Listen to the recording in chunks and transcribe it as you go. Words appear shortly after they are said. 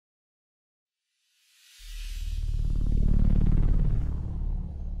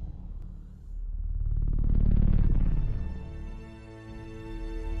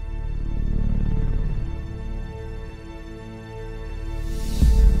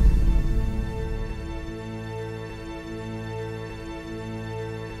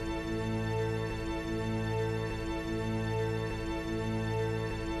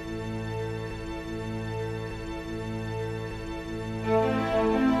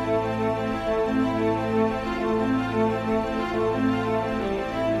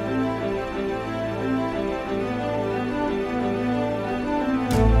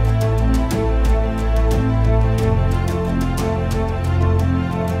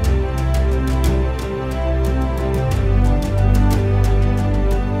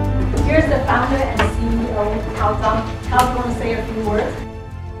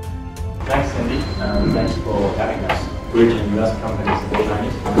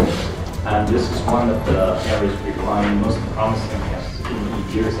and this is one of the areas requiring most promising in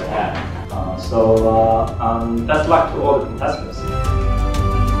the years ahead. Best luck to all the contestants.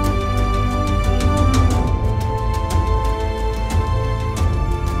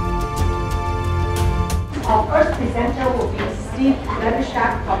 Our first presenter will be Steve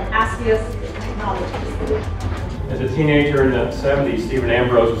Levershak from Asia's Technologies. As a teenager in the 70s, Stephen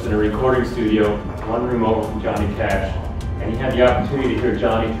Ambrose was in a recording studio, one room over from Johnny Cash, and he had the opportunity to hear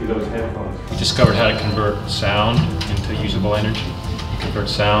Johnny through those headphones. He discovered how to convert sound into usable energy, convert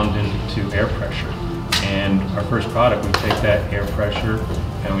sound into air pressure. And our first product, we take that air pressure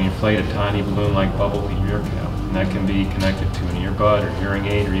and we inflate a tiny balloon-like bubble in your ear canal. And that can be connected to an earbud or hearing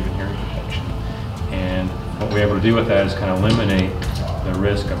aid or even hearing protection. And what we're able to do with that is kind of eliminate the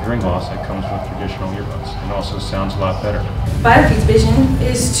risk of hearing loss that comes with traditional earbuds, and also sounds a lot better. Biofeed's vision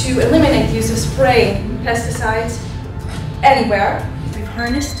is to eliminate the use of spraying pesticides anywhere. We've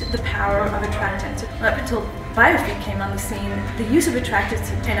harnessed the power of attractants. Up until Biofeed came on the scene, the use of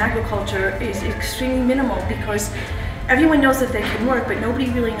attractants in agriculture is extremely minimal because everyone knows that they can work, but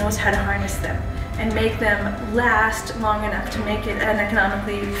nobody really knows how to harness them and make them last long enough to make it an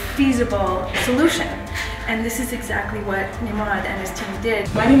economically feasible solution. And this is exactly what Nimrod and his team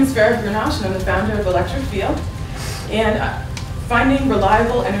did. My name is Farah Brunosh and I'm the founder of Electric Field. And finding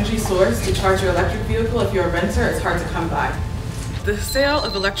reliable energy source to charge your electric vehicle if you're a renter is hard to come by. The sale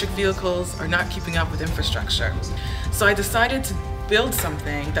of electric vehicles are not keeping up with infrastructure. So I decided to build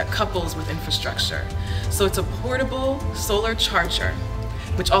something that couples with infrastructure. So it's a portable solar charger,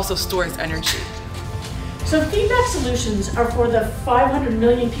 which also stores energy. So feedback solutions are for the 500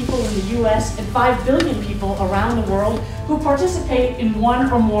 million people in the US and 5 billion people around the world who participate in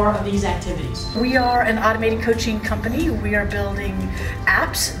one or more of these activities. We are an automated coaching company. We are building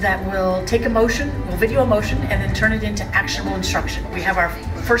apps that will take emotion, will video emotion, and then turn it into actionable instruction. We have our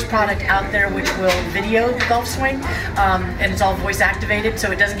first product out there which will video the golf swing, and it's all voice activated,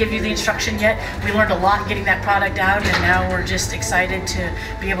 so it doesn't give you the instruction yet. We learned a lot getting that product out, and now we're just excited to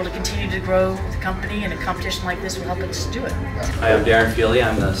be able to continue to grow the company, and a competition like this will help us do it. Hi, I'm Darren Feely.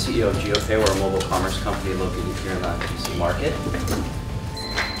 I'm the CEO of GeoPay. We're a mobile commerce company located here in the DC market.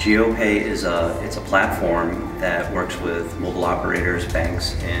 GeoPay is it's a platform that works with mobile operators,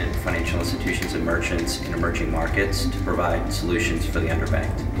 banks, and financial institutions and merchants in emerging markets to provide solutions for the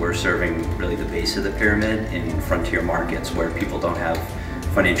underbanked. We're serving really the base of the pyramid in frontier markets where people don't have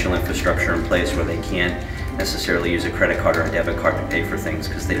financial infrastructure in place, where they can't necessarily use a credit card or a debit card to pay for things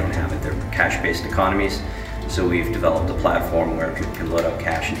because they don't have it. They're cash-based economies. So we've developed a platform where people can load up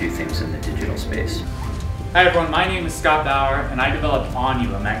cash and do things in the digital space. Hi everyone, my name is Scott Bauer and I developed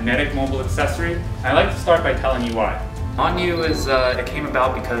OnU, a magnetic mobile accessory. I'd like to start by telling you why. OnU it came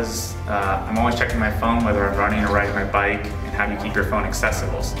about because I'm always checking my phone whether I'm running or riding my bike, and how do you keep your phone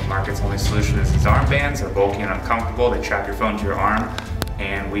accessible? So the market's only solution is these armbands. They're bulky and uncomfortable, they trap your phone to your arm,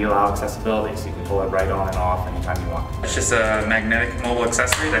 and we allow accessibility so you can pull it right on and off anytime you want. It's just a magnetic mobile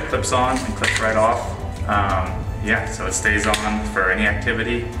accessory that clips on and clips right off. So it stays on for any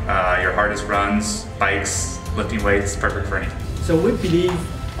activity, your hardest runs, bikes, lifting weights, perfect for anything. So we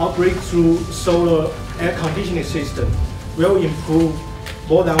believe our breakthrough solar air conditioning system will improve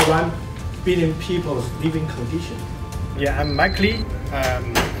more than 1 billion people's living condition. Yeah, I'm Mike Lee.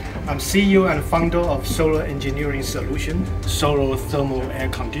 I'm CEO and founder of Solar Engineering Solution. Solar thermal air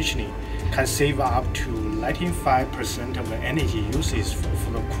conditioning can save up to 95% of the energy uses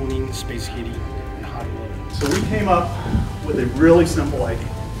for the cooling, space heating, and hot water. So we came up with a really simple idea.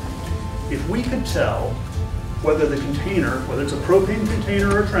 If we could tell whether the container, whether it's a propane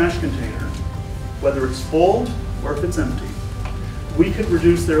container or a trash container, whether it's full or if it's empty, we could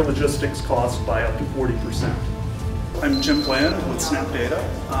reduce their logistics cost by up to 40%. I'm Jim Bland with SnapData,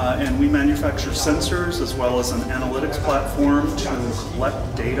 and we manufacture sensors as well as an analytics platform to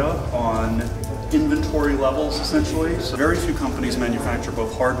collect data on inventory levels, essentially. So very few companies manufacture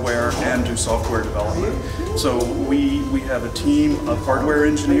both hardware and do software development. So we have a team of hardware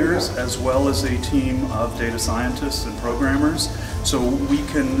engineers as well as a team of data scientists and programmers. So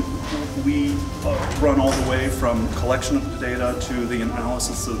we run all the way from collection of the data to the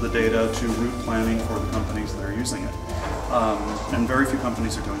analysis of the data to route planning for the companies that are using it. And very few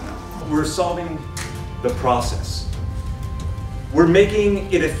companies are doing that. We're solving the process. We're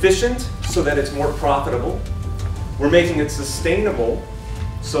making it efficient so that it's more profitable. We're making it sustainable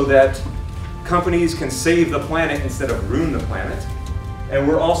so that companies can save the planet instead of ruin the planet. And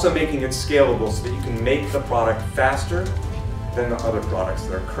we're also making it scalable so that you can make the product faster than the other products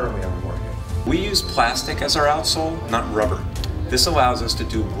that are currently on the market. We use plastic as our outsole, not rubber. This allows us to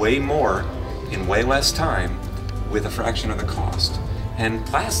do way more in way less time with a fraction of the cost. And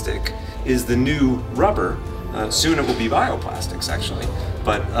plastic is the new rubber. Soon it will be bioplastics, actually.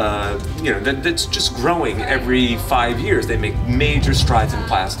 But you know, that's just growing every 5 years. They make major strides in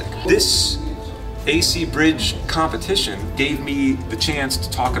plastic. This AC Bridge competition gave me the chance to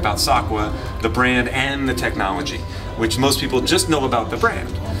talk about Sakwa, the brand, and the technology, which most people just know about the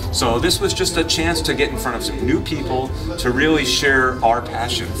brand. So this was just a chance to get in front of some new people to really share our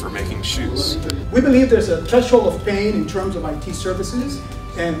passion for making shoes. We believe there's a threshold of pain in terms of IT services,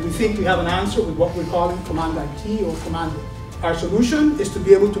 and we think we have an answer with what we're calling Command IT or Command. Our solution is to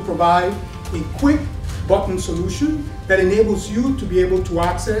be able to provide a quick button solution that enables you to be able to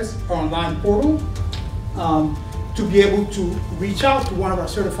access our online portal, to be able to reach out to one of our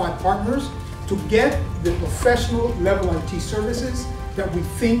certified partners to get the professional level IT services that we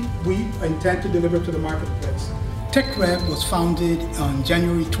think we intend to deliver to the marketplace. TechRev was founded on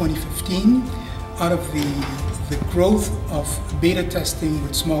January 2015 out of the growth of beta testing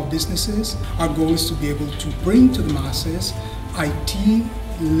with small businesses. Our goal is to be able to bring to the masses IT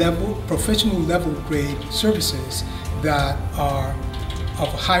level, professional level grade services that are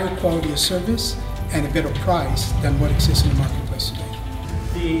of a higher quality of service and a better price than what exists in the marketplace today.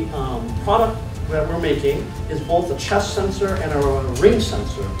 The product that we're making is both a chest sensor and a ring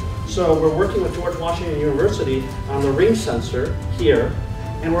sensor. So we're working with George Washington University on the ring sensor here,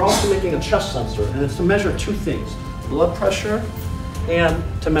 and we're also making a chest sensor, and it's to measure two things: blood pressure and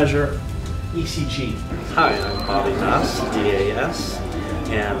to measure ECG. Hi, I'm Bobby Nass, DAS,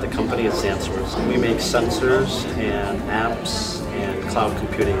 and the company is Answers. We make sensors and apps and cloud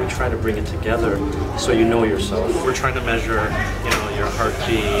computing. We try to bring it together so you know yourself. We're trying to measure, your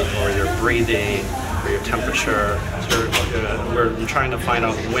heartbeat or your breathing or your temperature. So we're trying to find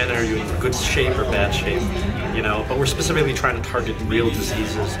out when are you in good shape or bad shape, But we're specifically trying to target real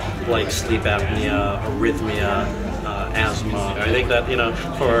diseases like sleep apnea, arrhythmia, asthma. I think that,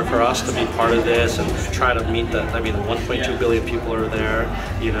 for us to be part of this and try to meet that, 1.2 billion people are there,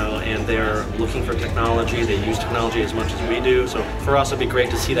 and they're looking for technology. They use technology as much as we do. So for us, it'd be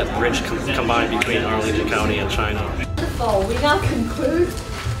great to see that bridge combined between Arlington County and China. So we now conclude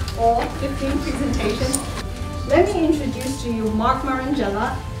all 15 presentations. Let me introduce to you Mark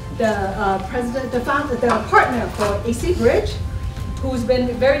Marangella, the president, the partner for AC Bridge, who's been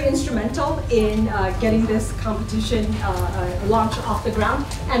very instrumental in getting this competition launched off the ground,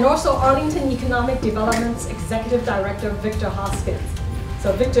 and also Arlington Economic Development's Executive Director, Victor Hoskins.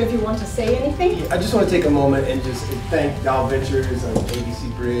 So Victor, if you want to say anything? I just want to take a moment and just thank Dao Ventures,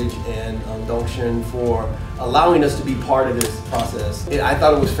 ABC Bridge, and Dongsheng for allowing us to be part of this process. I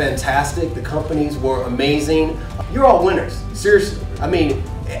thought it was fantastic. The companies were amazing. You're all winners, seriously.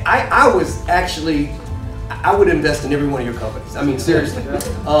 I would invest in every one of your companies. Seriously.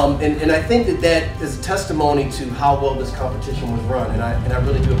 And I think that is a testimony to how well this competition was run, and I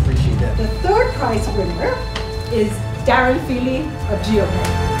really do appreciate that. The third prize winner is Darren Feely of GeoPay.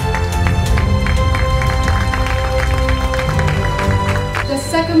 The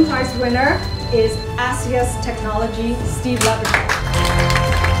second prize winner is Asia's Technology, Steve Leverton.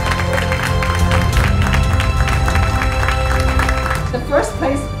 The first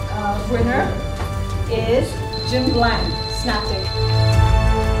place winner is Jim Bland, Snaptic.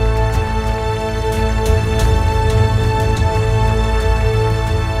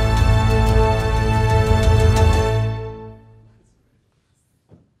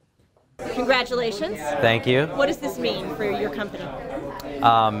 Congratulations. Thank you. What does this mean for your company?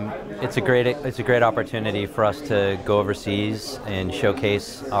 It's a great opportunity for us to go overseas and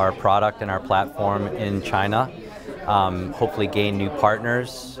showcase our product and our platform in China. Hopefully gain new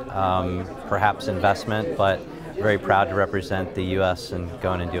partners, perhaps investment, but very proud to represent the U.S. and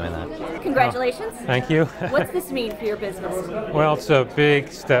going and doing that. Congratulations. Thank you. What's this mean for your business? Well, it's a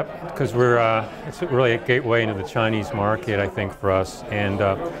big step because it's really a gateway into the Chinese market, I think, for us. And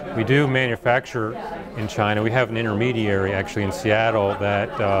we do manufacture in China. We have an intermediary actually in Seattle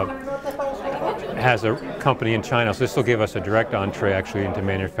that has a company in China, so this will give us a direct entree actually into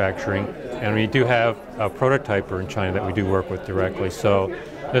manufacturing. And we do have a prototyper in China that we do work with directly. So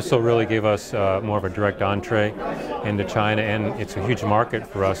this will really give us more of a direct entree into China, and it's a huge market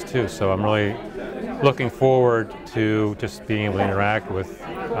for us too. So I'm really looking forward to just being able to interact with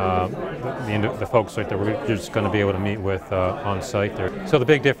the folks that we're just going to be able to meet with on site there. So the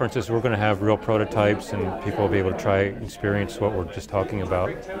big difference is we're going to have real prototypes, and people will be able to try experience what we're just talking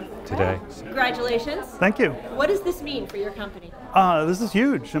about today. Congratulations. Thank you. What does this mean for your company? This is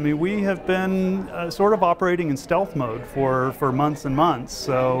huge. We have been sort of operating in stealth mode for months and months.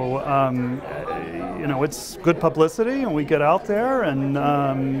 So it's good publicity, and we get out there and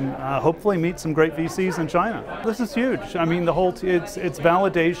hopefully meet some great VCs in China. This is huge. I mean, it's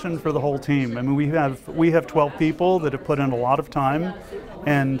validation for the whole team. I mean, we have 12 people that have put in a lot of time,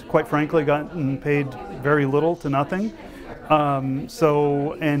 and quite frankly, gotten paid very little to nothing.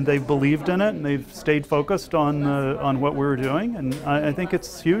 And they've believed in it, and they've stayed focused on what we're doing, and I think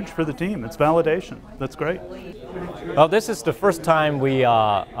it's huge for the team. It's validation. That's great. Well, this is the first time we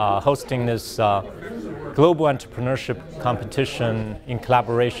are hosting this Global Entrepreneurship Competition in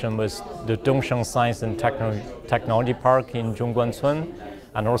collaboration with the Dongsheng Science and Technology Park in Zhongguancun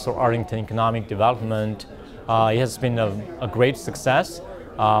and also Arlington Economic Development. It has been a great success.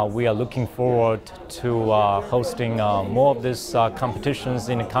 We are looking forward to hosting more of these competitions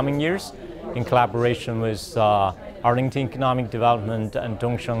in the coming years in collaboration with Arlington Economic Development and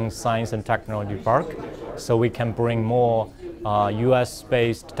Dongsheng Science and Technology Park, so we can bring more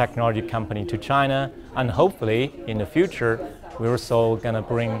US-based technology company to China, and hopefully in the future we're also going to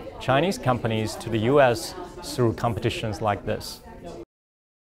bring Chinese companies to the US through competitions like this.